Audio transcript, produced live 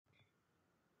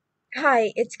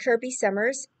Hi, it's Kirby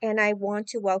Summers, and I want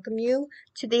to welcome you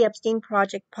to the Epstein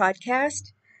Project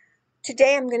podcast.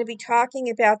 Today I'm going to be talking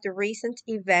about the recent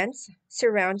events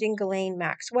surrounding Ghislaine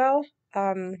Maxwell.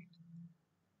 Um,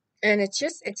 and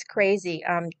it's crazy.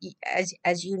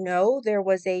 As you know, there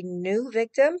was a new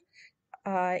victim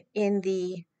in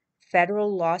the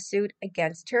federal lawsuit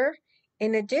against her.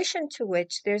 In addition to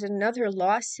which, there's another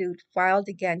lawsuit filed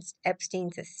against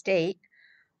Epstein's estate,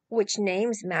 which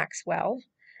names Maxwell.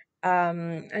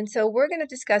 And so we're going to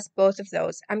discuss both of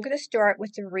those. I'm going to start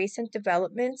with the recent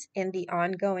developments in the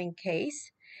ongoing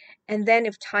case. And then,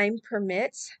 if time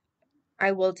permits,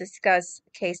 I will discuss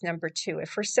case number two. If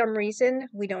for some reason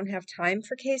we don't have time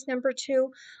for case number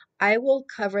two, I will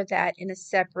cover that in a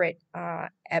separate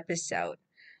episode.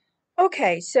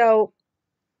 Okay, so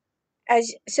I'm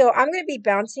going to be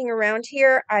bouncing around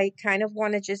here. I kind of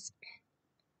want to just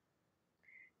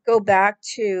go back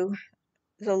to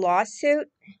the lawsuit.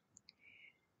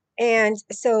 And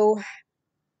so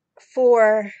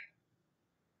for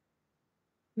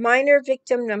minor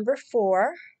victim number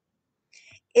 4,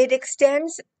 it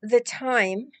extends the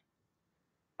time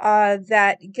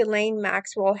that Ghislaine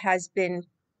Maxwell has been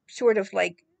sort of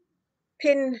like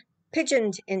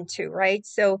pigeoned into, right?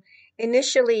 So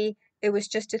initially, it was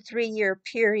just a 3-year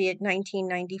period,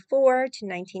 1994 to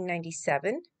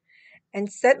 1997.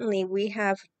 And suddenly we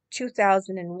have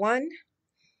 2001,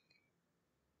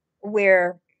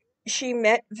 where she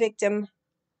met victim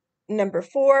number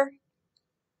 4,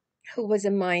 who was a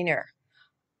minor.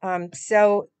 And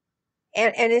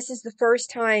this is the first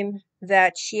time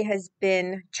that she has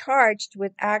been charged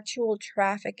with actual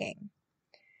trafficking,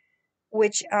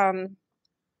 which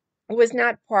was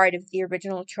not part of the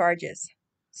original charges.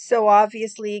 So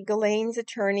obviously, Ghislaine's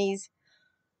attorneys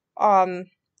um,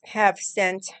 have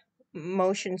sent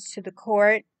motions to the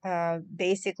court,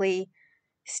 basically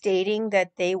stating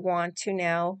that they want to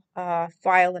now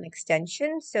file an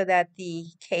extension so that the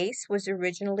case was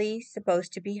originally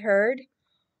supposed to be heard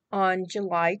on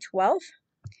July 12th.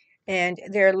 And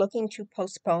they're looking to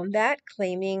postpone that,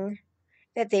 claiming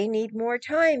that they need more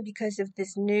time because of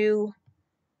this new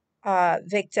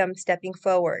victim stepping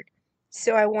forward.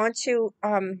 So I want to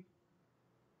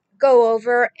go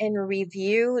over and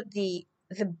review the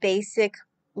basic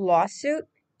lawsuit.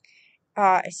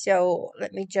 So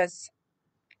let me just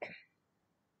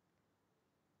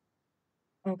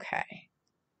okay.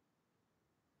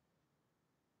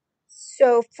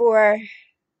 So for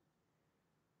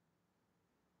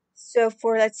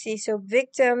let's see. So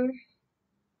victim,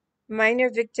 minor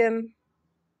victim.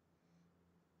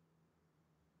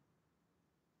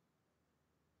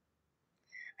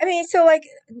 I mean, so like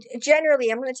generally,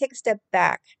 I'm going to take a step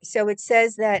back. So it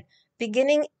says that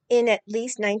beginning in at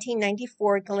least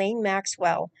 1994, Ghislaine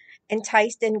Maxwell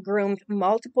enticed and groomed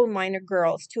multiple minor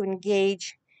girls to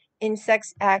engage in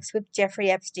sex acts with Jeffrey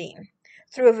Epstein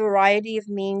through a variety of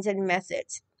means and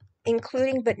methods,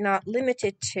 including but not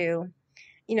limited to,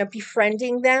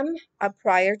 befriending them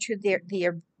prior to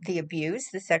the abuse,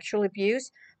 the sexual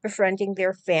abuse, befriending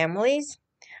their families,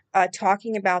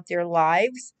 talking about their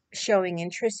lives, showing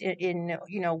interest in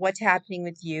what's happening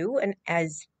with you. And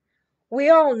as we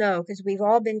all know, because we've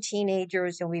all been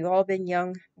teenagers and we've all been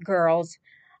young girls,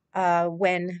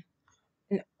 when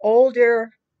an older,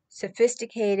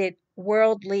 sophisticated,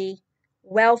 worldly,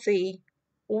 wealthy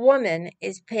woman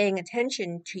is paying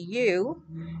attention to you,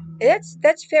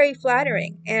 that's very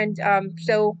flattering. And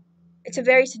so it's a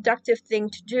very seductive thing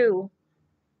to do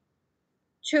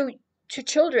to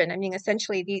children. I mean,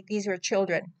 essentially, these are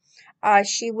children.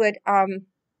 She would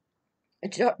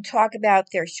talk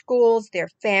about their schools, their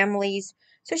families.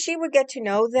 So she would get to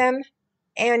know them.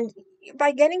 And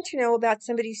by getting to know about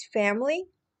somebody's family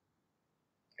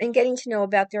and getting to know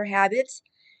about their habits,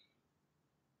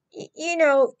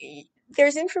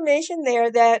 there's information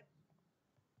there that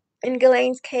in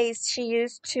Ghislaine's case, she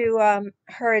used to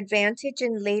her advantage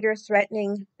in later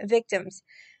threatening victims.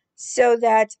 So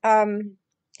that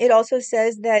it also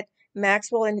says that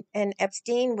Maxwell and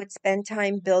Epstein would spend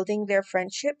time building their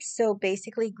friendships. So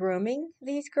basically grooming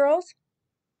these girls,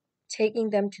 taking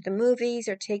them to the movies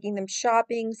or taking them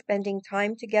shopping, spending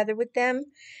time together with them.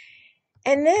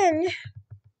 And then,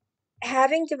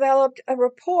 having developed a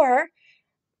rapport,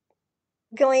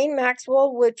 Ghislaine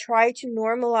Maxwell would try to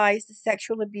normalize the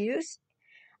sexual abuse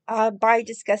by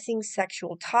discussing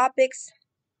sexual topics,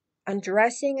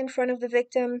 undressing in front of the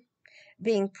victim,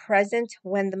 being present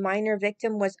when the minor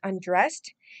victim was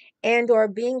undressed, and or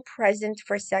being present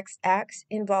for sex acts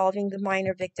involving the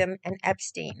minor victim and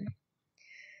Epstein.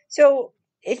 So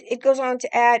it goes on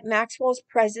to add Maxwell's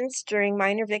presence during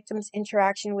minor victims'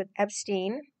 interaction with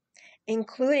Epstein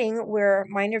including where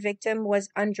minor victim was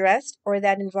undressed or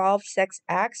that involved sex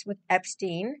acts with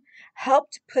Epstein,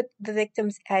 helped put the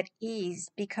victims at ease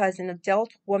because an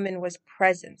adult woman was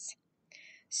present.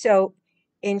 So,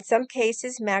 in some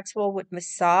cases, Maxwell would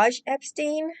massage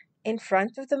Epstein in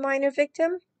front of the minor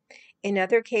victim. In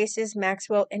other cases,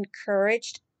 Maxwell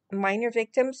encouraged minor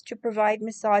victims to provide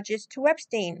massages to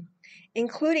Epstein,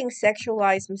 including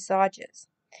sexualized massages.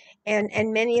 And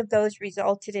many of those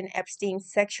resulted in Epstein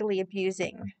sexually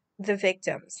abusing the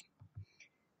victims.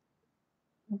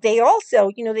 They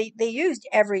also, they used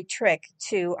every trick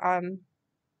to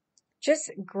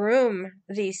just groom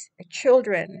these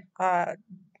children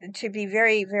to be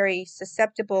very, very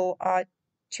susceptible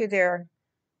to their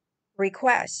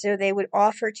requests. So they would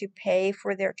offer to pay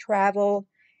for their travel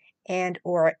and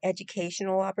or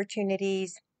educational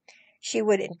opportunities. She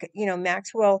would,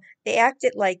 Maxwell, they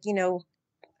acted like,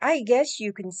 I guess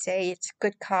you can say it's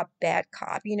good cop, bad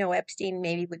cop. Epstein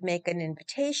maybe would make an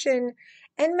invitation,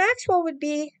 and Maxwell would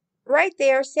be right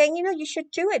there saying, you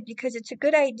should do it because it's a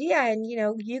good idea, and,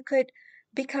 you could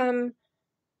become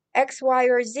X, Y,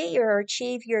 or Z or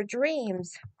achieve your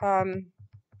dreams.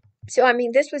 So, I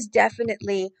mean, this was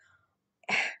definitely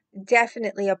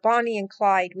a Bonnie and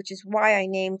Clyde, which is why I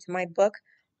named my book,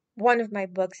 one of my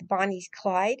books, Bonnie's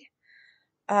Clyde,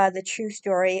 the true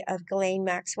story of Ghislaine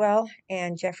Maxwell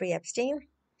and Jeffrey Epstein,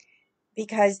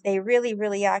 because they really,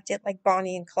 really acted like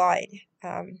Bonnie and Clyde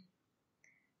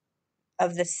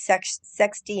of the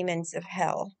sex demons of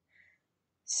hell.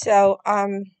 So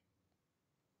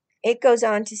it goes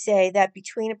on to say that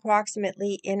between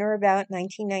approximately in or about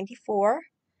 1994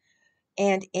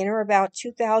 and in or about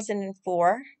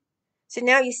 2004, so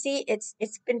now you see it's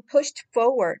been pushed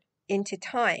forward into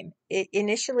time.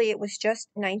 Initially, it was just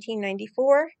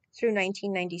 1994 through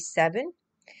 1997.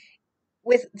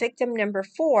 With victim number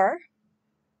 4,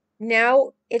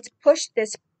 now it's pushed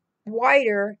this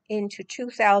wider into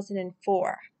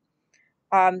 2004,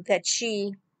 that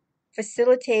she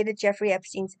facilitated Jeffrey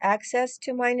Epstein's access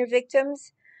to minor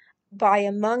victims by,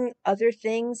 among other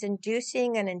things,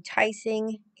 inducing and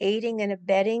enticing, aiding and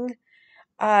abetting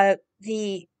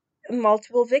the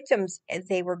multiple victims.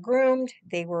 They were groomed,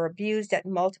 they were abused at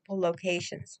multiple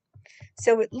locations.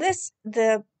 So it lists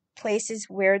the places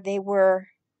where they were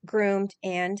groomed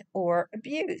and or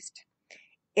abused.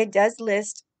 It does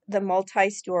list the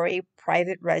multi-story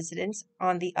private residence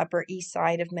on the Upper East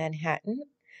Side of Manhattan,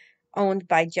 owned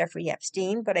by Jeffrey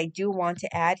Epstein, but I do want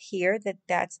to add here that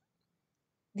that's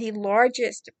the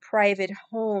largest private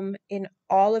home in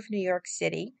all of New York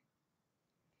City.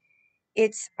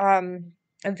 It's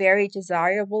a very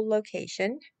desirable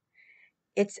location.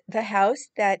 It's the house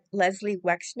that Leslie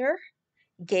Wexner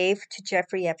gave to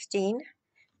Jeffrey Epstein,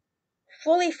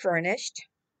 fully furnished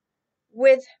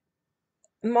with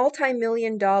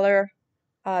multi-million-dollar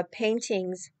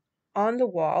paintings on the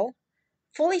wall,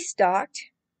 fully stocked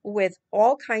with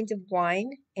all kinds of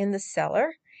wine in the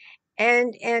cellar.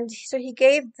 And so he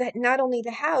gave that, not only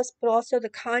the house, but also the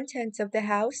contents of the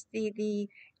house, the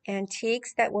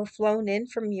antiques that were flown in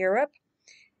from Europe.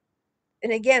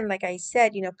 And again, like I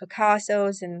said,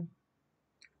 Picasso's and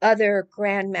other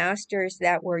grand masters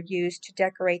that were used to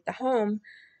decorate the home,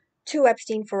 to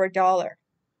Epstein for $1.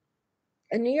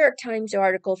 A New York Times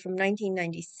article from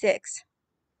 1996,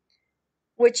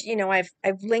 which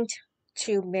I've linked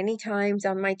to many times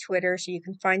on my Twitter, so you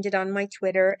can find it on my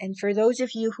Twitter. And for those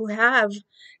of you who have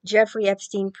Jeffrey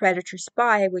Epstein, Predator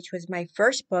Spy, which was my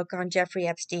first book on Jeffrey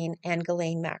Epstein and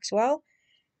Ghislaine Maxwell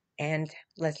and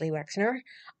Leslie Wexner,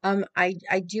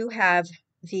 I do have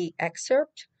the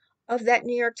excerpt of that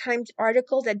New York Times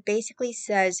article that basically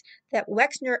says that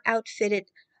Wexner outfitted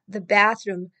the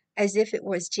bathroom as if it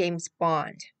was James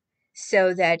Bond,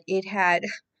 so that it had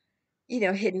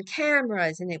hidden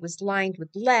cameras, and it was lined with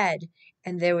lead,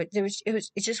 and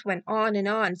it just went on and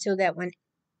on, so that when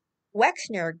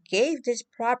Wexner gave this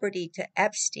property to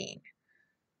Epstein,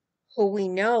 who we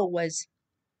know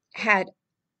had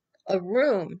a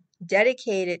room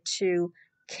dedicated to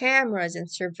cameras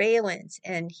and surveillance,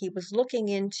 and he was looking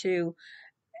into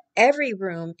every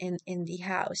room in the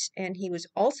house, and he was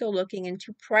also looking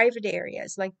into private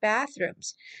areas like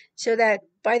bathrooms, so that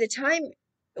by the time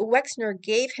Wexner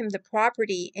gave him the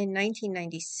property in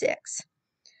 1996,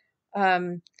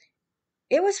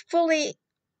 it was fully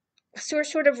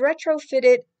sort of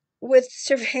retrofitted with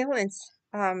surveillance.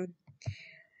 And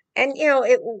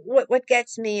what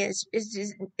gets me is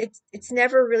it's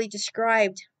never really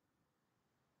described.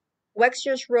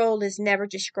 Wexner's role is never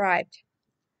described.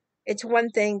 It's one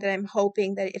thing that I'm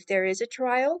hoping that if there is a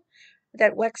trial,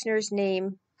 that Wexner's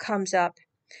name comes up.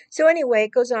 So anyway,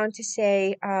 it goes on to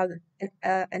say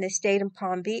an estate in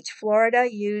Palm Beach, Florida,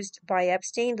 used by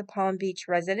Epstein, the Palm Beach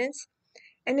residence.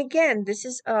 And again, this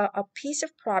is a piece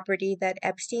of property that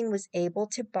Epstein was able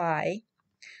to buy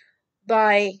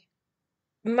by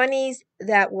monies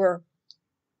that were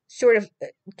sort of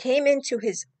came into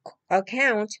his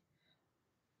account,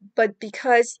 but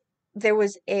because there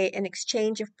was an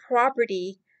exchange of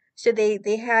property, so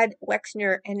they had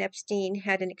Wexner and Epstein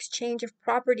had an exchange of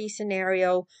property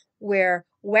scenario where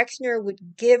Wexner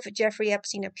would give Jeffrey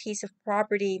Epstein a piece of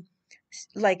property,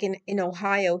 like in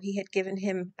Ohio, he had given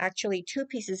him actually two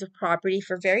pieces of property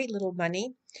for very little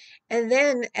money. And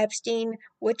then Epstein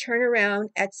would turn around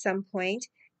at some point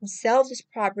and sell this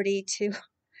property to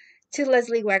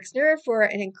Leslie Wexner for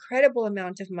an incredible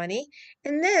amount of money.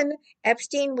 And then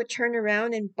Epstein would turn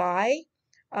around and buy.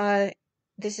 Uh,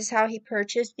 this is how he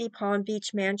purchased the Palm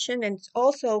Beach mansion, and it's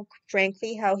also,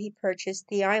 frankly, how he purchased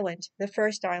the island, the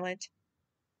first island.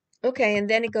 Okay, and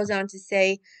then it goes on to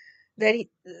say that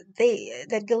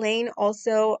that Ghislaine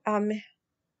also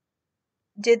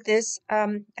did this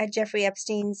at Jeffrey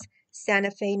Epstein's Santa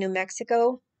Fe, New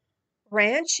Mexico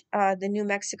ranch, the New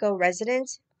Mexico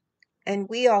residence, and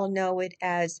we all know it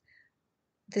as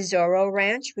the Zorro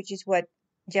Ranch, which is what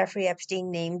Jeffrey Epstein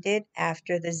named it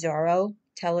after the Zorro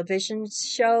television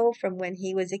show from when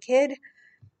he was a kid.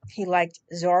 He liked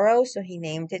Zorro, so he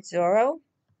named it Zorro.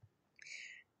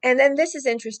 And then this is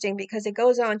interesting because it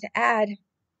goes on to add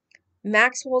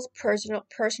Maxwell's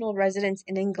personal residence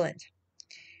in England.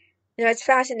 Now it's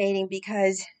fascinating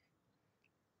because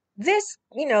this,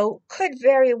 could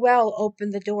very well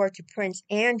open the door to Prince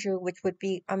Andrew, which would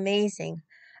be amazing.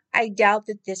 I doubt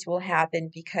that this will happen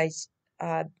because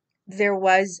uh, there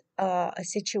was a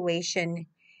situation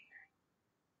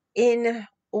in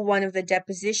one of the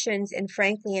depositions, and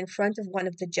frankly, in front of one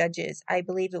of the judges. I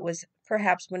believe it was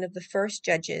perhaps one of the first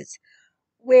judges,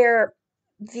 where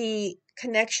the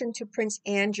connection to Prince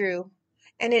Andrew,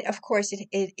 and it, of course,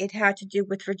 it had to do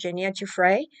with Virginia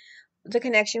Giuffre, the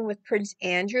connection with Prince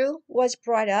Andrew was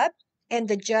brought up, and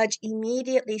the judge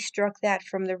immediately struck that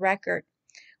from the record,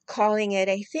 calling it,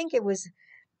 I think it was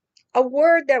a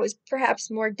word that was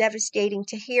perhaps more devastating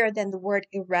to hear than the word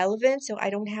irrelevant. So I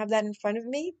don't have that in front of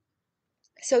me.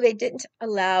 So they didn't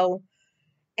allow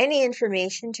any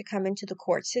information to come into the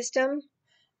court system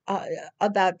uh,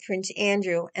 about Prince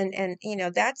Andrew. And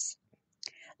that's,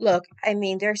 look, I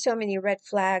mean, there are so many red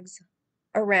flags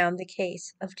around the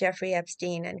case of Jeffrey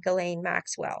Epstein and Ghislaine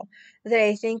Maxwell that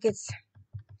I think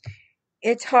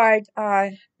it's hard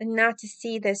not to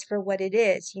see this for what it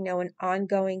is, an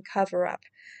ongoing cover up.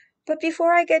 But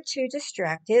before I get too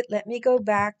distracted, let me go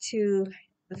back to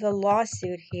the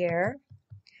lawsuit here.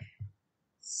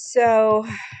 So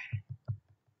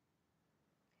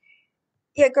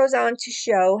it goes on to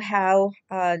show how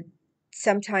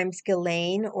sometimes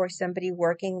Ghislaine or somebody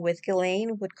working with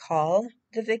Ghislaine would call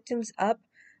the victims up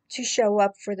to show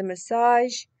up for the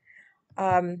massage,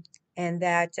 um, and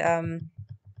that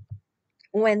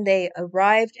when they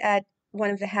arrived at one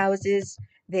of the houses,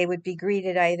 they would be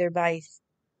greeted either by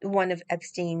one of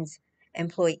Epstein's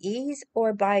employees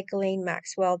or by Ghislaine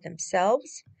Maxwell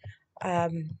themselves.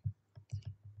 Um,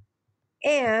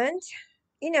 and,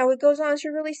 it goes on to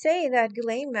really say that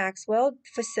Ghislaine Maxwell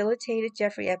facilitated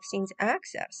Jeffrey Epstein's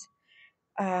access,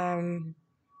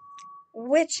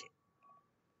 which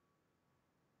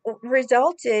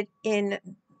resulted in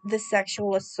the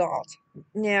sexual assault.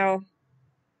 Now,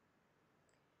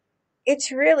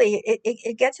 it's really,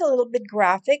 it gets a little bit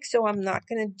graphic, so I'm not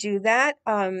going to do that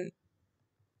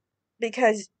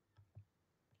because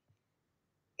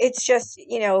it's just,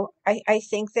 I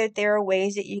think that there are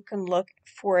ways that you can look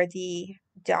for the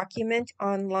document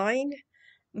online,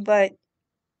 but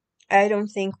I don't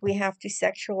think we have to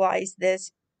sexualize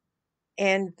this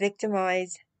and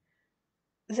victimize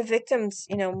the victims,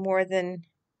 more than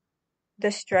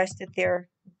the stress that they're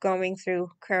going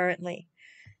through currently.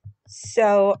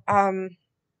 So,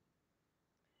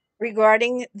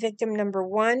 regarding victim number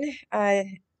one,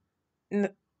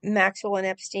 Maxwell and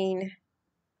Epstein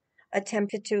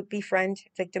attempted to befriend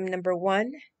victim number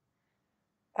one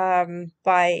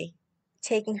by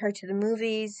taking her to the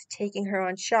movies, taking her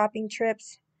on shopping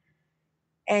trips.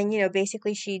 And,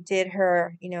 basically she did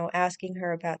her, asking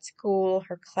her about school,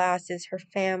 her classes, her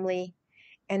family,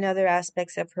 and other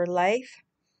aspects of her life.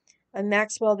 And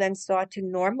Maxwell then sought to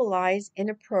normalize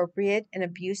inappropriate and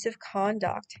abusive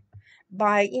conduct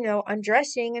by,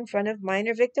 undressing in front of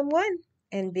minor victim one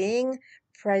and being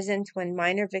present when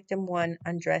minor victim one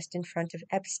undressed in front of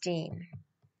Epstein.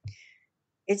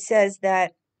 It says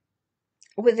that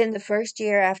within the first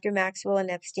year after Maxwell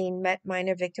and Epstein met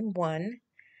minor victim one,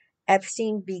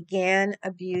 Epstein began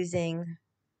abusing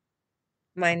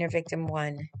minor victim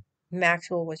one.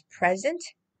 Maxwell was present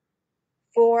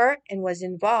for and was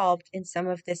involved in some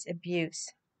of this abuse.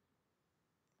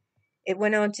 It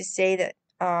went on to say that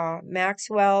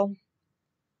Maxwell,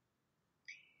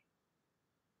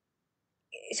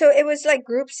 so it was like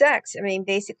group sex. I mean,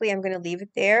 basically, I'm going to leave it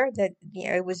there that,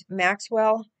 it was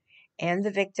Maxwell and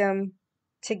the victim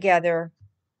together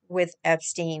with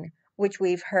Epstein, which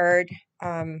we've heard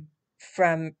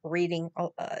from reading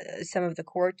some of the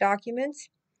court documents,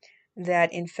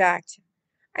 that in fact,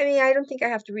 I mean, I don't think I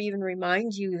have to even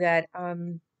remind you that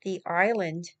the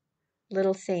island,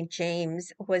 Little St.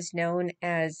 James, was known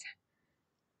as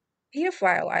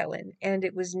Pedophile Island, and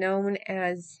it was known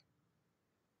as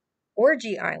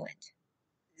Orgy Island.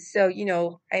 So,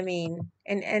 I mean,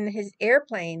 and his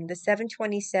airplane, the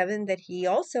 727 that he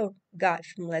also got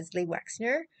from Leslie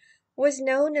Wexner, was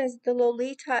known as the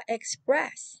Lolita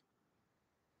Express.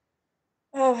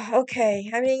 Oh, okay.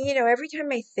 I mean, every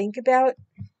time I think about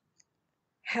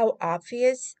how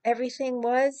obvious everything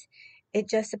was, it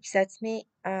just upsets me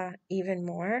even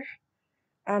more.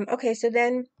 Okay, so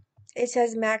then it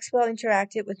says Maxwell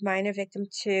interacted with minor victim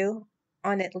 2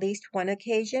 on at least one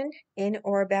occasion in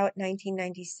or about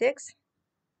 1996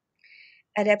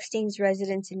 at Epstein's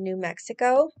residence in New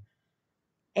Mexico,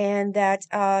 and that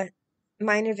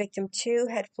minor victim 2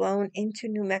 had flown into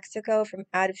New Mexico from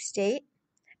out of state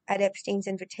at Epstein's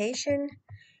invitation,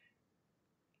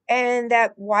 and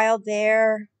that while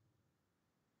there,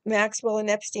 Maxwell and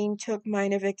Epstein took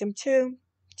minor victim 2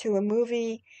 to a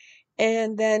movie,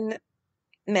 and then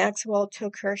Maxwell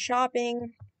took her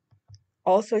shopping.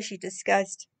 Also, she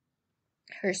discussed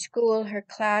her school, her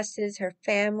classes, her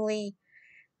family.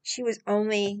 She was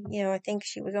only, I think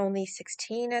she was only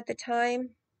 16 at the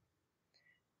time,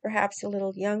 perhaps a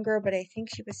little younger, but I think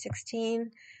she was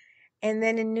 16. And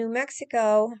then in New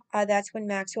Mexico, that's when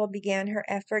Maxwell began her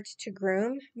efforts to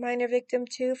groom minor victim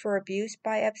 2 for abuse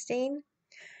by Epstein.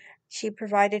 She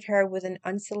provided her with an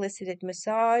unsolicited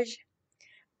massage,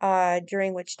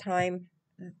 during which time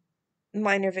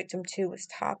minor victim 2 was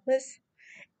topless.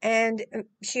 And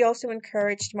she also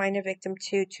encouraged minor victim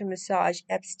 2 to massage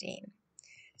Epstein.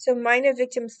 So minor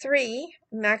victim 3,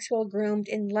 Maxwell groomed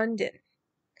in London.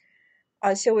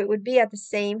 So it would be at the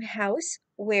same house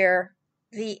where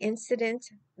the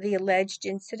alleged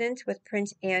incident with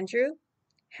Prince Andrew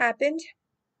happened,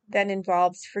 that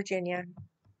involves Virginia.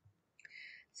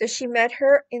 So she met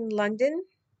her in London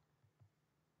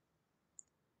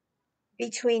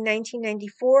between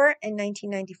 1994 and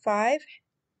 1995.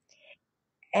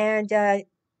 And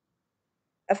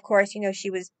of course, she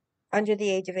was under the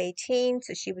age of 18,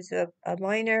 so she was a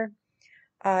minor.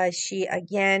 She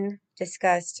again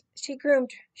she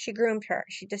groomed her.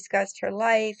 She discussed her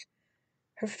life,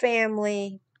 her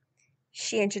family.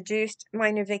 She introduced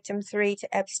minor victim 3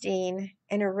 to Epstein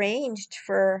and arranged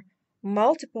for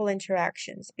multiple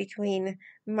interactions between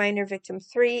minor victim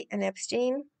 3 and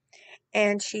Epstein.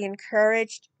 And she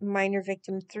encouraged minor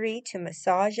victim 3 to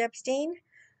massage Epstein,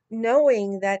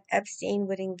 knowing that Epstein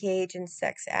would engage in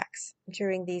sex acts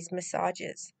during these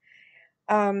massages.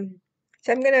 So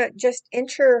I'm going to just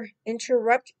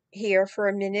interrupt here for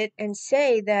a minute and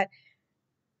say that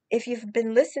if you've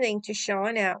been listening to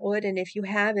Shaun Attwood, and if you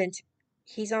haven't,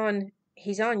 he's on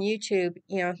YouTube.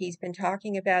 He's been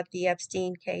talking about the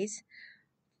Epstein case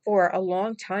for a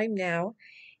long time now.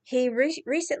 He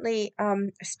recently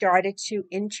started to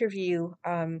interview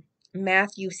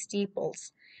Matthew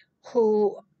Steeples,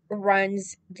 who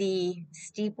runs the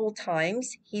Steeple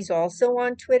Times. He's also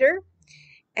on Twitter,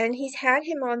 and he's had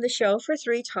him on the show for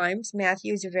 3 times.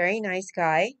 Matthew's a very nice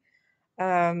guy.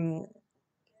 Um,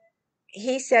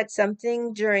 he said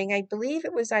something during, I believe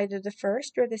it was either the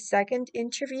first or the second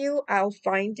interview. I'll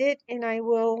find it and I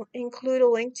will include a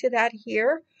link to that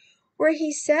here, where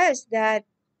he says that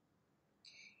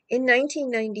in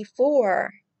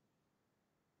 1994,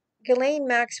 Ghislaine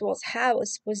Maxwell's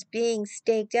house was being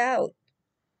staked out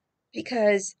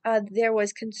because there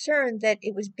was concern that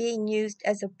it was being used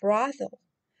as a brothel.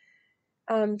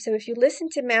 So if you listen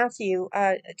to Matthew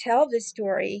tell this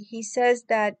story, he says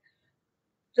that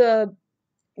the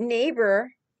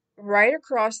neighbor right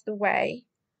across the way,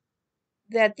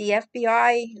 that the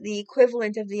FBI, the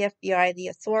equivalent of the FBI, the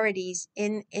authorities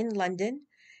in London,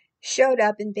 showed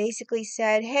up and basically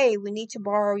said, hey, we need to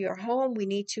borrow your home. We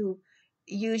need to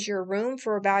use your room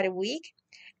for about a week.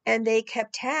 And they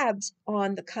kept tabs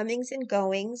on the comings and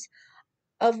goings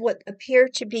of what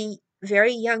appeared to be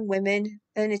very young women.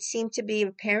 And it seemed to be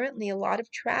apparently a lot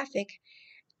of traffic.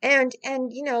 And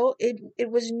it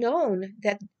was known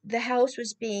that the house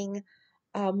was being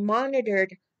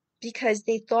monitored because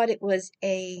they thought it was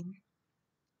a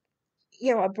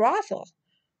brothel.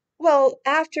 Well,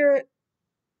 after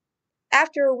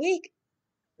a week,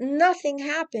 nothing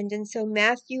happened, and so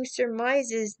Matthew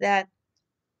surmises that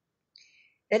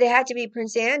it had to be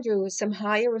Prince Andrew with some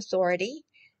higher authority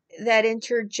that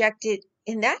interjected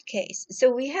in that case. So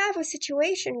we have a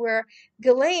situation where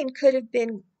Ghislaine could have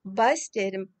been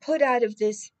busted and put out of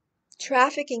this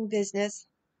trafficking business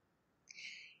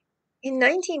in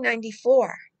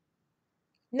 1994.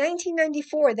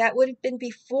 1994, that would have been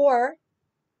before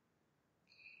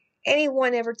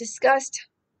anyone ever discussed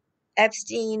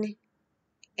Epstein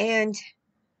and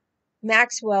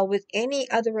Maxwell with any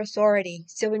other authority.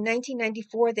 So in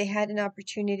 1994, they had an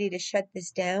opportunity to shut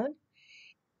this down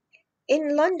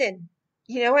in London.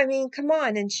 I mean, come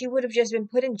on. And she would have just been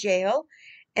put in jail,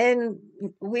 and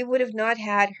we would have not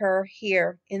had her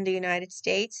here in the United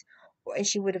States, and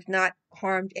she would have not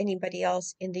harmed anybody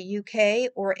else in the UK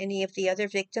or any of the other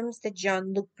victims that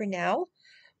Jean-Luc Brunel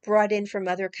brought in from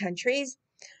other countries.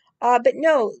 But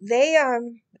no,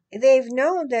 they've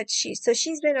known that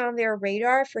she's been on their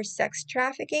radar for sex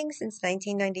trafficking since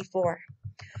 1994.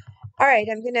 All right,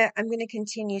 I'm gonna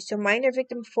continue. So minor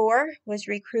victim 4 was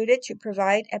recruited to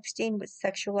provide Epstein with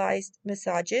sexualized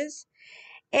massages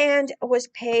and was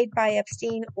paid by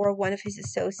Epstein or one of his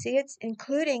associates,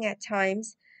 including at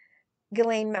times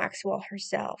Ghislaine Maxwell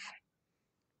herself.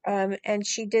 And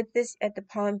she did this at the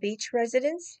Palm Beach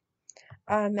residence.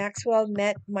 Maxwell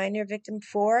met minor victim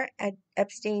 4 at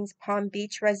Epstein's Palm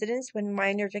Beach residence when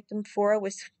minor victim 4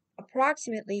 was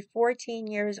approximately 14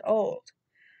 years old.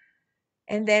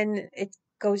 And then it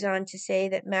goes on to say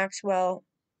that Maxwell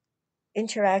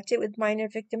interacted with minor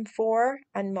victim 4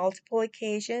 on multiple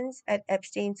occasions at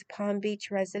Epstein's Palm Beach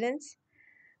residence,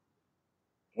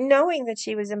 knowing that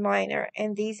she was a minor,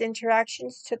 and these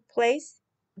interactions took place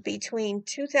between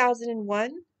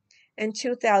 2001 and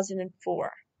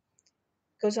 2004.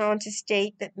 Goes on to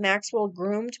state that Maxwell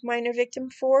groomed minor victim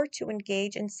 4 to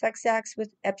engage in sex acts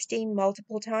with Epstein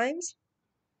multiple times.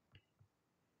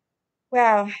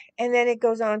 Wow. And then it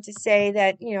goes on to say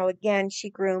that, again, she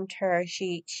groomed her.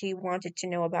 She wanted to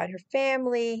know about her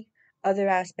family, other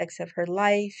aspects of her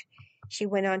life. She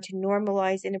went on to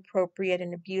normalize inappropriate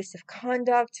and abusive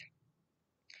conduct.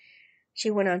 She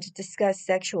went on to discuss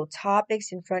sexual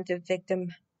topics in front of victim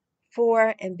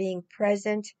 4 and being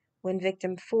present when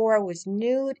victim 4 was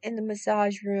nude in the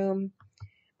massage room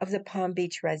of the Palm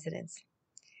Beach residence.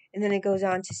 And then it goes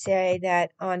on to say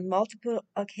that on multiple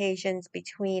occasions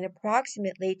between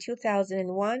approximately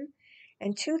 2001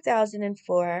 and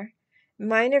 2004,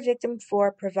 minor victim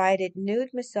 4 provided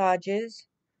nude massages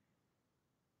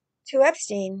to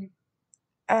Epstein.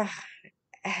 I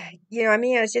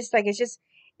mean,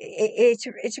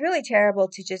 it's really terrible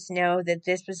to just know that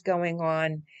this was going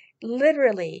on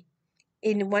literally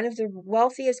in one of the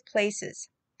wealthiest places.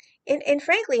 And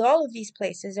frankly, all of these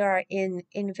places are in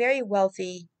very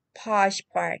wealthy, posh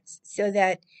parts, so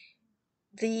that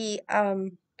the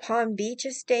Palm Beach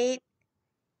estate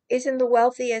is in the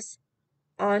wealthiest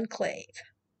enclave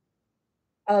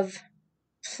of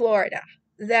Florida.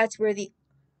 That's where the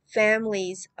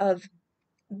families of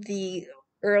the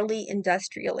early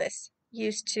industrialists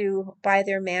used to buy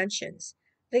their mansions.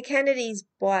 The Kennedys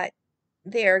bought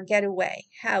their getaway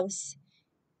house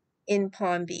in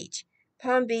Palm Beach.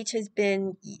 Palm Beach has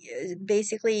been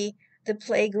basically the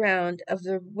playground of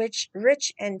the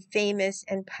rich and famous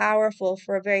and powerful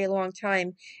for a very long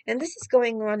time. And this is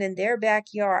going on in their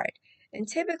backyard. And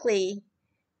typically,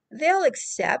 they'll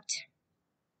accept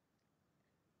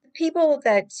people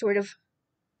that sort of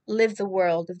live the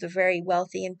world of the very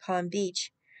wealthy in Palm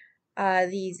Beach,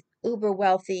 these uber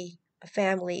wealthy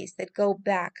families that go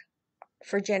back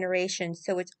for generations.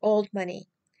 So it's old money.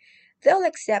 They'll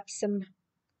accept some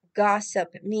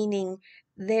gossip, meaning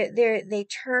they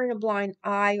turn a blind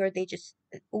eye, or they just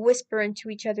whisper into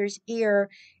each other's ear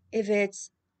if it's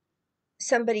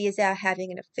somebody is out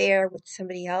having an affair with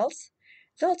somebody else.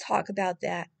 They'll talk about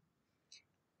that.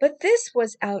 But this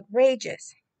was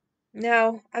outrageous.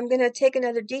 Now, I'm going to take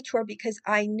another detour because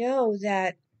I know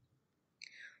that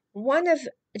one of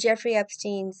Jeffrey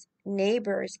Epstein's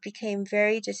neighbors became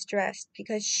very distressed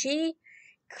because she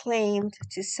claimed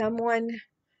to someone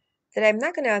that I'm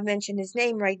not going to mention his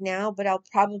name right now, but I'll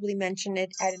probably mention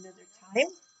it at another time.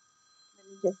 Let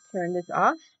me just turn this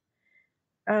off.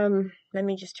 Let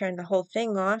me just turn the whole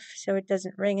thing off so it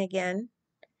doesn't ring again.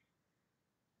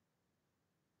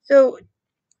 So,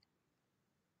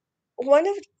 one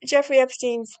of Jeffrey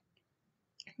Epstein's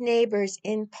neighbors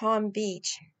in Palm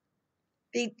Beach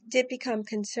did become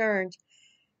concerned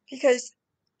because,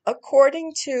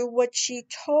 according to what she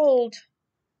told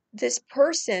this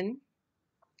person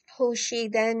who she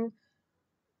then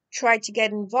tried to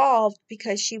get involved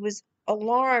because she was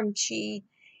alarmed. She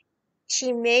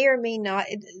may or may not.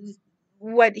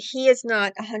 What he is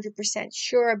not 100%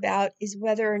 sure about is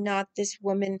whether or not this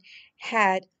woman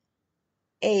had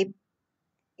a,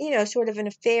 sort of an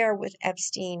affair with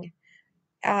Epstein.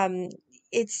 Um,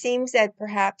 it seems that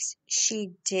perhaps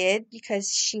she did because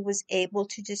she was able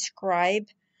to describe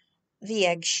the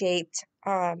egg-shaped,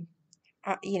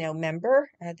 member.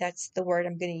 That's the word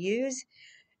I'm going to use.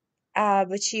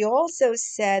 But she also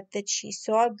said that she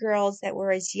saw girls that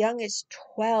were as young as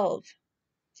 12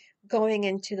 going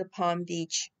into the Palm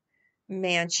Beach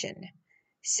mansion.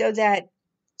 So that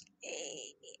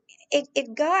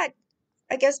it got,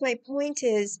 I guess my point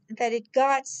is that it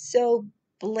got so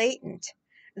blatant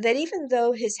that even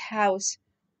though his house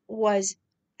was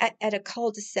at a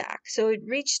cul-de-sac, so it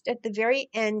reached at the very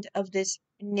end of this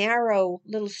narrow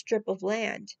little strip of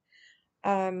land.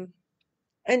 Um,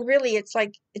 and really, it's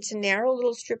a narrow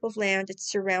little strip of land.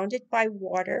 It's surrounded by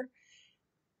water,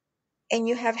 and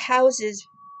you have houses,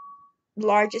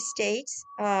 large estates,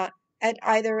 at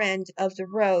either end of the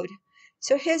road.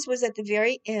 So his was at the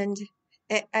very end,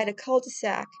 at a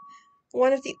cul-de-sac.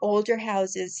 One of the older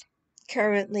houses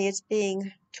currently is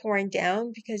being torn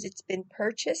down because it's been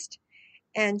purchased,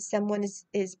 and someone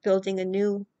is building a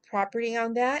new property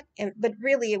on that. But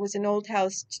really, it was an old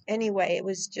house anyway.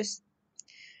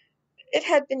 It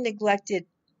had been neglected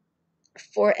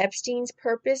for Epstein's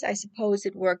purpose. I suppose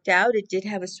it worked out. It did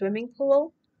have a swimming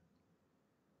pool.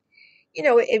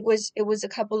 It was a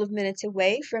couple of minutes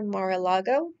away from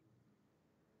Mar-a-Lago.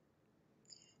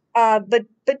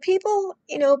 But people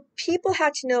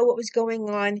had to know what was going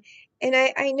on. And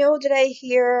I know that I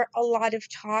hear a lot of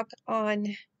talk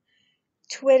on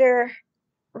Twitter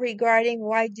regarding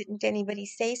why didn't anybody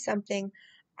say something.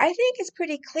 I think it's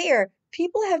pretty clear.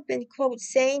 People have been, quote,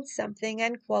 saying something,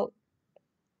 end quote,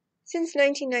 since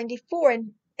 1994.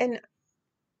 And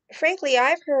frankly,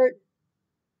 I've heard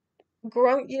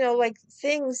grown, like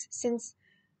things since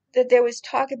that there was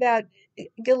talk about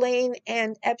Ghislaine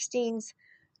and Epstein's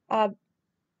uh,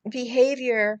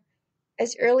 behavior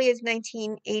as early as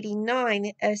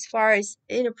 1989 as far as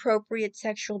inappropriate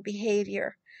sexual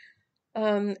behavior.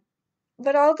 Um,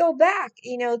 but I'll go back.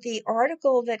 The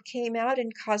article that came out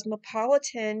in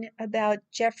Cosmopolitan about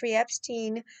Jeffrey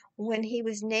Epstein when he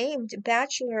was named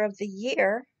Bachelor of the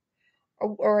Year,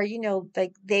 or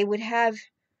like they would have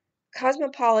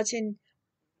Cosmopolitan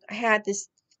had this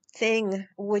thing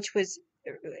which was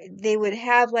they would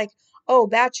have like, oh,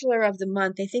 Bachelor of the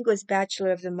Month. I think it was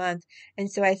Bachelor of the Month.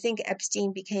 And so I think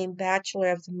Epstein became Bachelor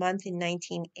of the Month in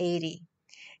 1980.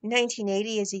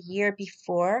 1980 is a year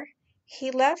before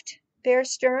he left Bear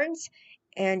Stearns,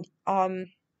 and I'll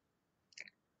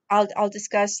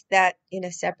discuss that in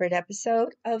a separate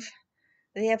episode of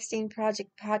the Epstein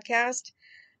Project podcast.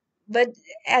 But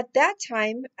at that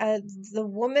time, the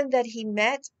woman that he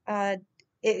met,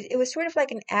 it was sort of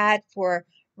like an ad for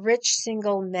rich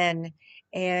single men.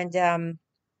 And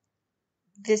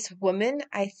this woman,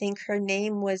 I think her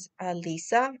name was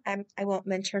Lisa. I won't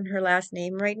mention her last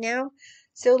name right now.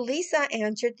 So Lisa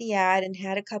answered the ad and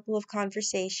had a couple of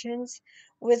conversations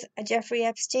with Jeffrey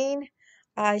Epstein.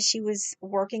 She was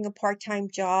working a part-time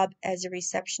job as a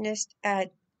receptionist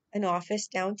at an office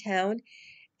downtown,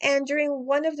 and during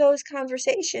one of those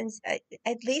conversations,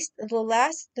 at least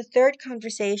the third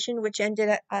conversation, which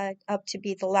ended up to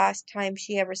be the last time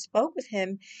she ever spoke with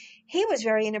him, he was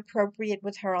very inappropriate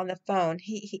with her on the phone.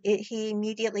 He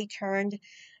immediately turned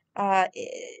uh,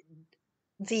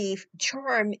 the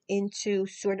charm into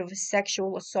sort of a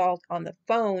sexual assault on the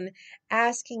phone,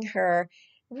 asking her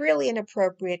really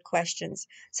inappropriate questions.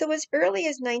 So as early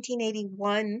as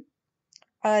 1981,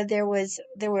 there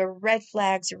were red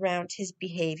flags around his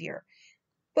behavior.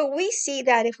 But we see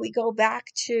that if we go back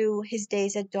to his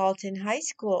days at Dalton High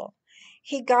School,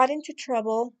 he got into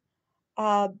trouble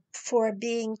for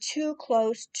being too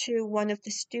close to one of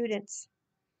the students.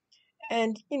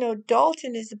 And,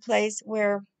 Dalton is a place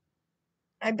where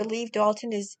I believe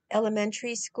Dalton is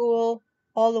elementary school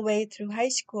all the way through high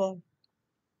school.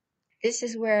 This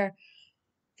is where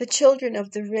the children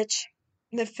of the rich,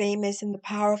 the famous, and the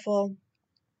powerful,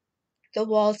 the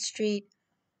Wall Street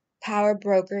power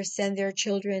brokers send their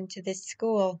children to this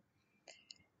school.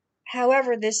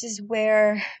 However, this is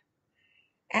where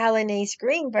Alan Ace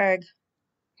Greenberg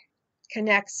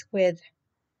connects with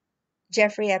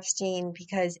Jeffrey Epstein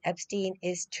because Epstein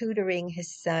is tutoring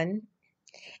his son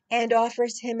and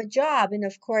offers him a job. And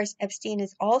of course, Epstein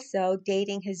is also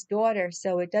dating his daughter,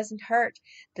 so it doesn't hurt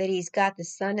that he's got the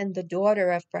son and the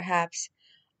daughter of perhaps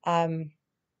um,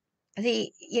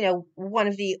 one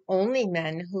of the only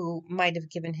men who might have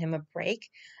given him a break.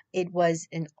 It was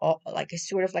like a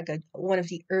sort of like a one of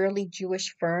the early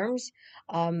Jewish firms.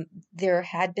 There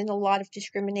had been a lot of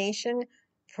discrimination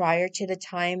prior to the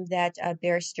time that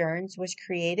Bear Stearns was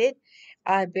created.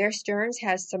 Bear Stearns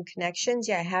has some connections.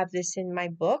 Yeah, I have this in my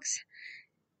books.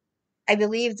 I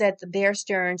believe that the Bear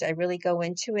Stearns, I really go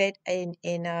into it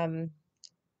in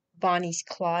Bonnie's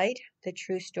Clyde, the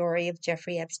true story of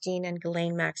Jeffrey Epstein and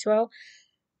Ghislaine Maxwell.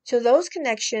 So those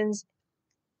connections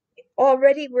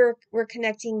already we're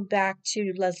connecting back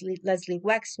to Leslie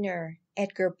Wexner,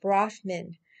 Edgar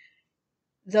Bronfman.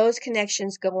 Those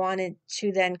connections go on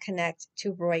to then connect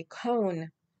to Roy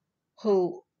Cohn,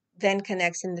 who then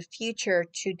connects in the future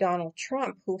to Donald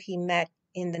Trump, who he met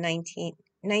in the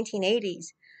 1980s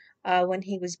when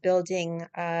he was building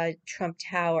Trump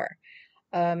Tower.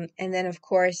 And then, of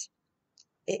course,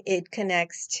 it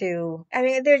connects to, I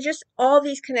mean, there are just all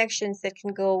these connections that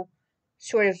can go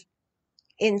sort of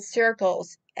in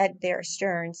circles at Bear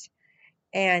Stearns.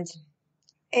 And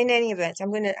in any event,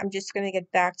 I'm just gonna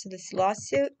get back to this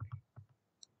lawsuit.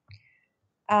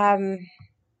 Um,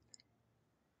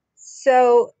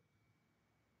 so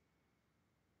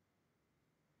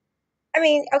I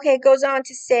mean, okay, it goes on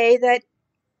to say that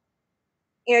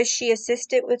she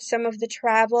assisted with some of the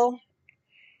travel,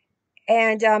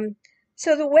 and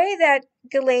so the way that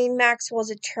Ghislaine Maxwell's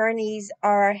attorneys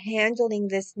are handling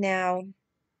this now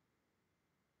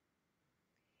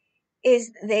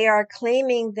is they are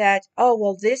claiming that, oh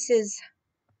well, this is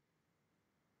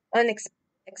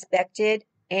unexpected,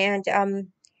 and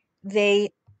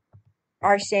they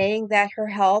are saying that her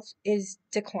health is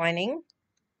declining.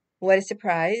 What a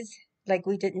surprise. Like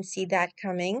we didn't see that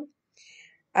coming.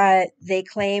 They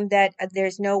claim that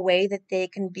there's no way that they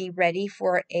can be ready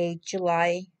for a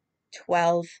July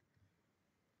 12th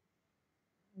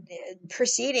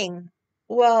proceeding.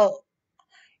 Well,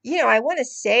 I want to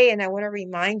say and I want to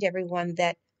remind everyone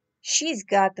that she's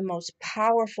got the most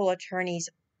powerful attorneys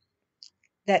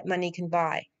that money can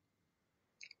buy.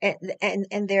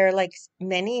 And there are like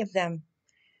many of them.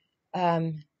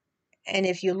 Um, and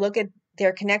if you look at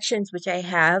their connections, which I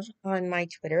have on my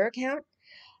Twitter account,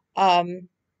 um,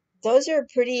 those are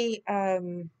pretty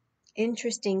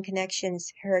interesting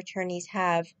connections her attorneys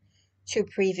have to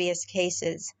previous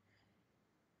cases.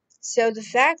 So the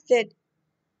fact that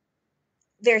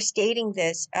they're stating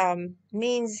this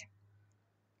means,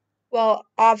 well,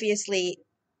 obviously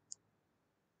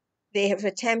they have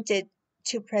attempted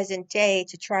to present day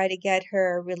to try to get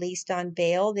her released on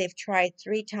bail. They've tried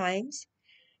 3 times.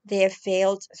 They have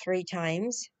failed 3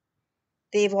 times.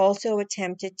 They've also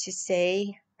attempted to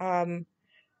say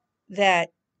that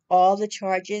all the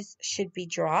charges should be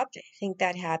dropped. I think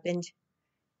that happened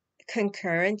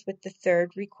concurrent with the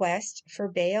third request for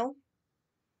bail.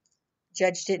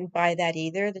 Judge didn't buy that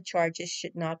either. The charges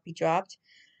should not be dropped.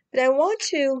 But I want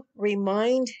to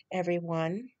remind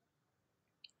everyone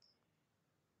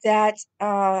that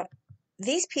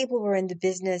these people were in the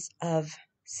business of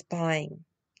spying.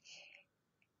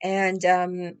 And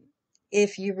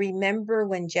if you remember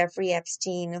when Jeffrey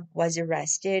Epstein was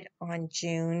arrested on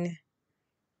July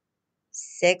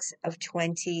 6th of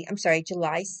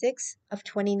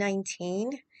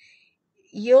 2019,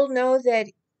 you'll know that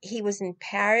he was in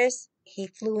Paris. He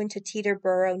flew into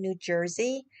Teterboro, New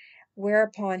Jersey,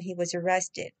 whereupon he was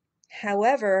arrested.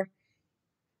 However,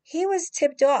 he was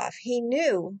tipped off. He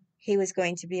knew he was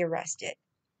going to be arrested,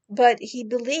 but he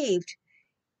believed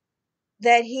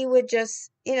that he would just,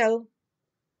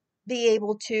 be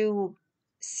able to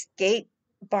skate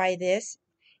by this.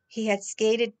 He had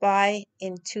skated by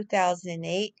in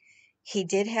 2008. He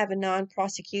did have a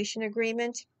non-prosecution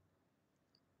agreement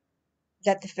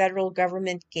that the federal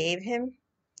government gave him,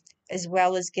 as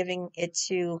well as giving it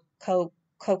to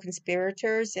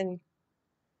co-conspirators, and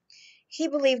he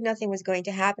believed nothing was going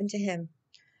to happen to him.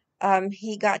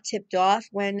 He got tipped off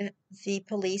when the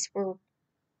police were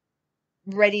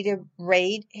ready to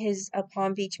raid his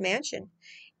Palm Beach mansion,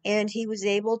 and he was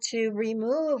able to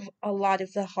remove a lot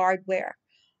of the hardware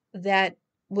that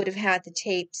would have had the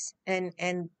tapes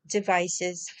and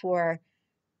devices for,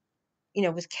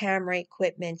 with camera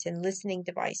equipment and listening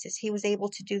devices. He was able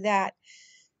to do that.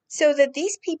 So that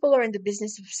these people are in the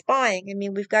business of spying. I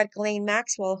mean, we've got Ghislaine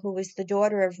Maxwell, who is the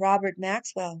daughter of Robert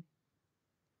Maxwell,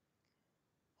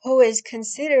 who is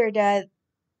considered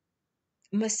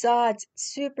Mossad's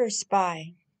super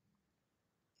spy.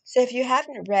 So if you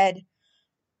haven't read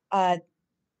uh,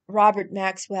 Robert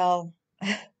Maxwell,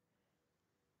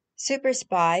 Super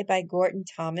Spy by Gordon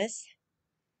Thomas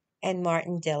and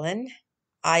Martin Dillon,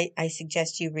 I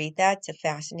suggest you read that. It's a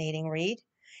fascinating read.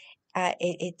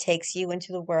 It takes you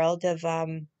into the world of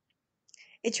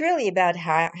it's really about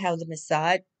how the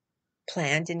Mossad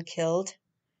planned and killed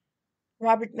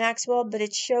Robert Maxwell, but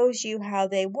it shows you how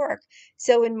they work.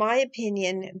 So, in my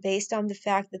opinion, based on the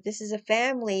fact that this is a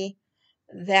family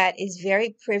that is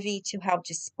very privy to how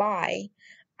to spy,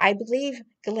 I believe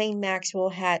Ghislaine Maxwell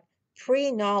had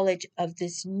pre-knowledge of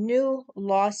this new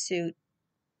lawsuit,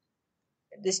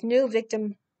 this new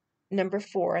victim number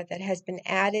 4 that has been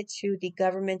added to the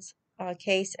government's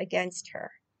case against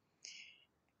her.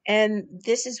 And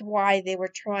this is why they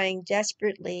were trying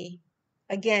desperately,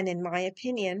 again, in my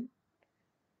opinion,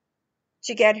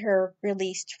 to get her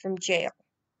released from jail.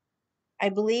 I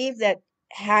believe that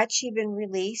had she been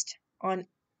released on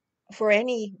for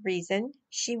any reason,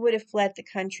 she would have fled the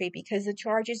country because the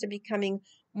charges are becoming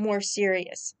more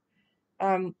serious.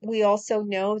 We also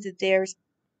know that there's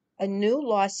a new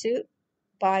lawsuit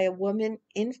by a woman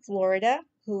in Florida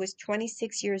who was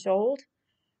 26 years old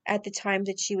at the time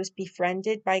that she was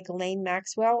befriended by Ghislaine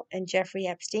Maxwell and Jeffrey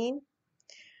Epstein.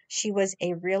 She was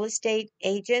a real estate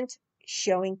agent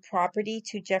showing property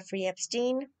to Jeffrey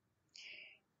Epstein.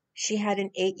 She had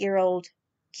an 8-year-old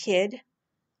kid.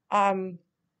 Um,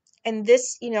 and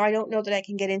this, I don't know that I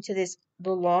can get into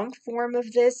the long form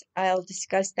of this. I'll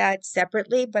discuss that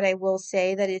separately, but I will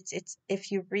say that it's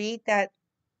if you read that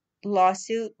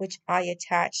lawsuit, which I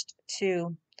attached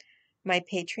to my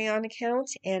Patreon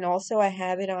account, and also I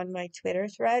have it on my Twitter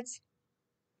threads.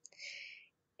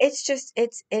 It's just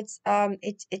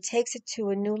it takes it to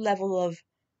a new level of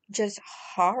just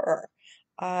horror.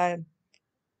 Uh,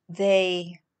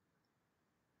 they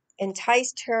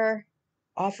enticed her,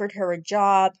 offered her a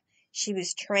job. She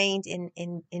was trained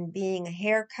in being a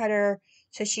hair cutter,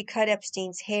 so she cut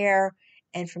Epstein's hair,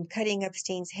 and from cutting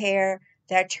Epstein's hair,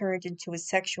 that turned into a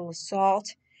sexual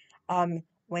assault.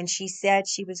 When she said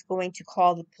she was going to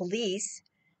call the police,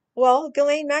 well,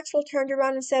 Ghislaine Maxwell turned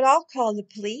around and said, "I'll call the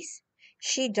police."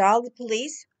 She dialed the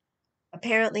police.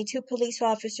 Apparently, 2 police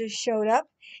officers showed up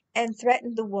and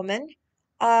threatened the woman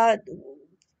uh,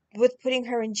 with putting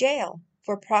her in jail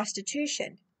for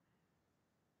prostitution.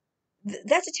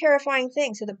 That's a terrifying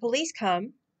thing. So the police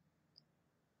come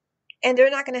and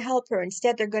they're not going to help her.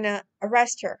 Instead, they're going to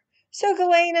arrest her. So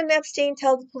Ghislaine and Epstein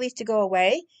tell the police to go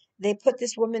away. They put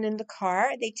this woman in the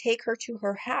car. They take her to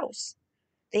her house.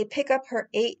 They pick up her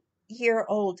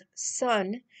 8-year-old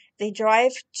son. They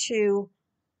drive to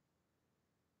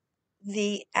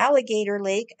the alligator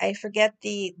lake. I forget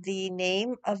the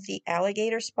name of the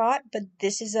alligator spot, but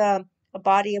this is a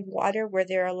body of water where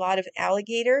there are a lot of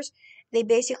alligators. They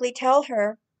basically tell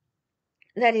her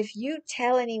that if you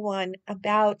tell anyone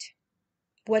about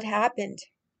what happened,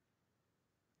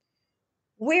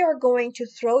 we are going to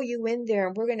throw you in there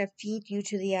and we're going to feed you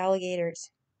to the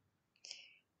alligators.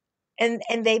 And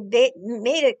they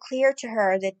made it clear to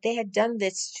her that they had done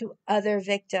this to other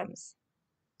victims.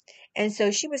 And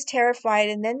so she was terrified,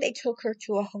 and then they took her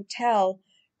to a hotel,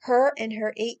 her and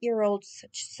her 8-year-old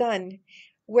son,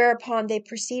 whereupon they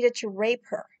proceeded to rape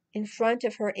her in front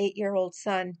of her 8-year-old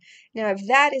son. Now, if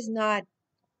that is not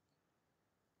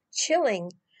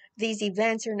chilling, these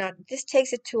events are not, this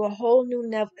takes it to a whole new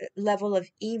level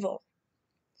of evil.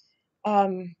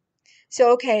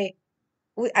 So, okay,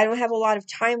 I don't have a lot of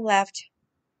time left,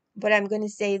 but I'm going to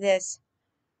say this.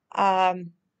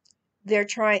 They're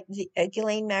trying,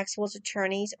 Ghislaine Maxwell's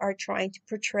attorneys are trying to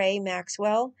portray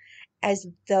Maxwell as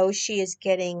though she is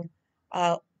getting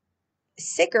uh,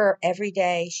 sicker every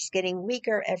day. She's getting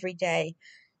weaker every day.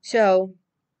 So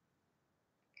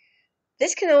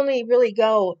this can only really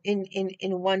go in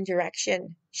one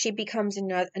direction. She becomes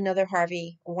another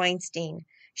Harvey Weinstein.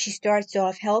 She starts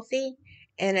off healthy,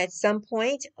 and at some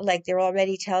point, like they're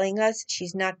already telling us,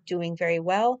 she's not doing very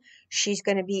well. She's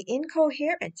going to be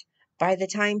incoherent by the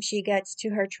time she gets to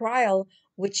her trial,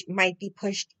 which might be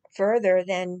pushed further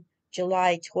than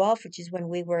July 12th, which is when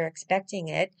we were expecting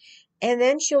it. And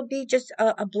then she'll be just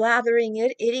a blathering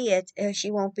idiot. She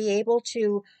won't be able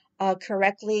to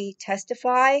correctly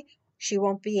testify. She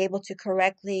won't be able to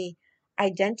correctly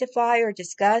identify or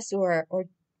discuss or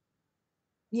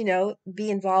be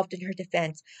involved in her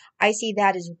defense. I see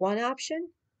that as one option.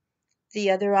 The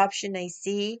other option I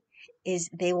see is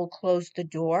they will close the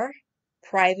door,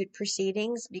 private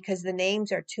proceedings, because the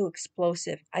names are too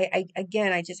explosive. I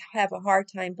just have a hard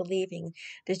time believing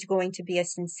there's going to be a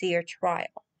sincere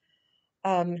trial.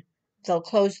 They'll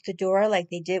close the door like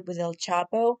they did with El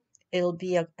Chapo. It'll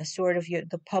be a sort of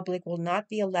the public will not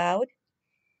be allowed.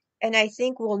 And I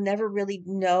think we'll never really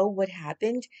know what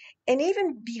happened. And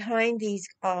even behind these,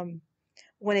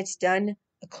 when it's done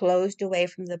closed away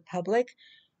from the public,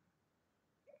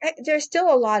 there's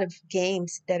still a lot of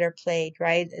games that are played,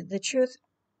 right? The truth,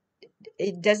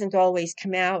 it doesn't always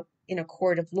come out in a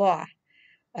court of law.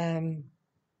 Um,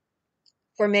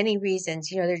 for many reasons,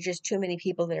 there's just too many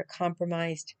people that are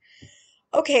compromised.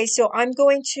 Okay, so I'm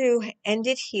going to end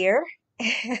it here.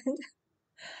 And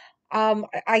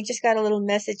I just got a little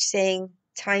message saying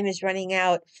time is running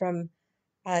out from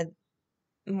uh,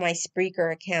 my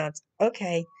Spreaker account.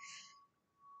 Okay,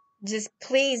 just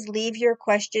please leave your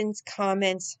questions,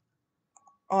 comments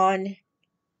on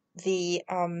the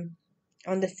um,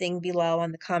 on the thing below,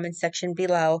 on the comment section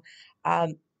below.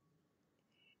 Um,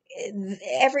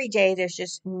 every day there's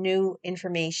just new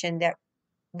information that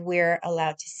we're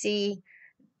allowed to see.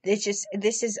 This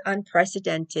is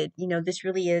unprecedented. This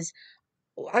really is,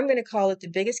 I'm going to call it the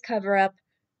biggest cover up,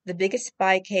 the biggest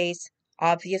spy case.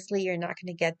 Obviously, you're not going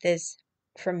to get this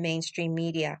from mainstream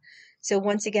media. So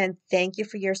once again, thank you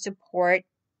for your support.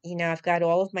 I've got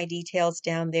all of my details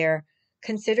down there.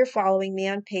 Consider following me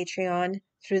on Patreon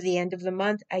through the end of the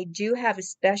month. I do have a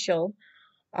special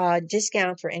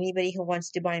discount for anybody who wants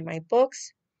to buy my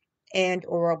books and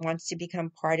or wants to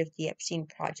become part of the Epstein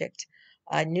Project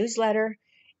newsletter.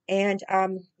 And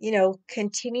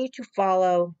continue to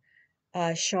follow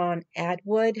Shaun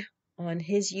Attwood on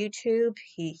his YouTube.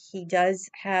 He does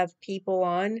have people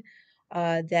on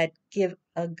that give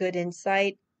a good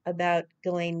insight about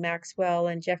Ghislaine Maxwell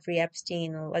and Jeffrey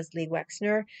Epstein and Leslie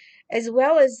Wexner, as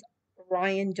well as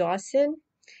Ryan Dawson.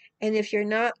 And if you're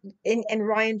not, and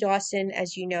Ryan Dawson,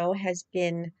 as you know, has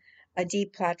been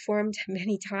deplatformed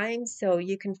many times, so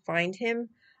you can find him.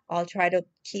 I'll try to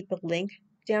keep a link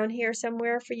down here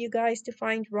somewhere for you guys to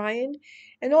find Ryan.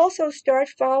 And also start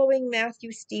following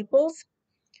Matthew Steeples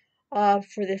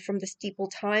from the Steeple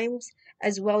Times,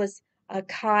 as well as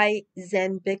Kai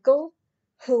Zenbickel,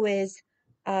 who is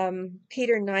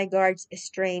Peter Nygaard's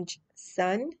estranged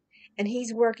son. And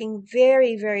he's working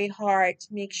very, very hard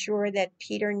to make sure that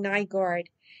Peter Nygaard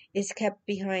is kept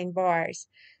behind bars.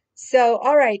 So,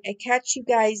 all right, I catch you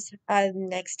guys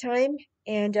next time.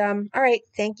 And all right,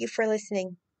 thank you for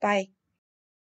listening. Bye.